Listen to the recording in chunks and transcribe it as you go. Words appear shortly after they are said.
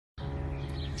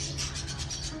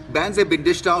Bans have been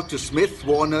dished out to Smith,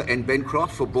 Warner and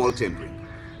Bencroft for ball tampering.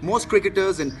 Most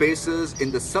cricketers and pacers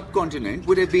in the subcontinent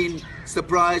would have been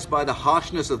surprised by the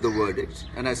harshness of the verdict,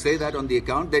 and I say that on the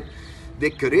account that their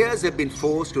careers have been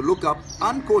forced to look up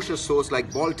unkosher source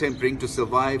like ball tampering to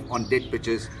survive on dead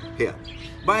pitches here.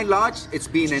 By and large, it's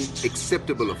been an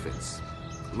acceptable offence.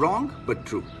 Wrong, but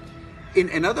true. In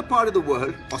another part of the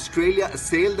world, Australia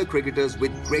assailed the cricketers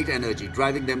with great energy,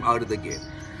 driving them out of the game.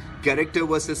 Character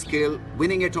versus skill,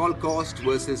 winning at all cost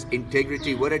versus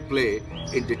integrity were at play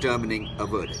in determining a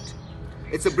verdict.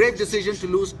 It's a brave decision to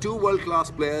lose two world-class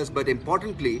players, but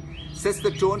importantly, sets the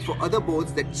tone for other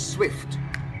boards that swift,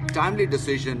 timely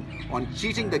decision on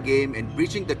cheating the game and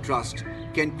breaching the trust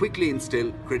can quickly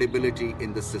instill credibility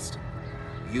in the system.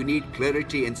 You need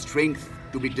clarity and strength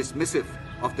to be dismissive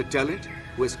of the talent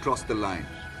who has crossed the line.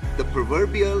 The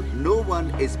proverbial "no one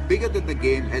is bigger than the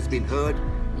game" has been heard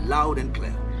loud and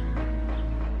clear.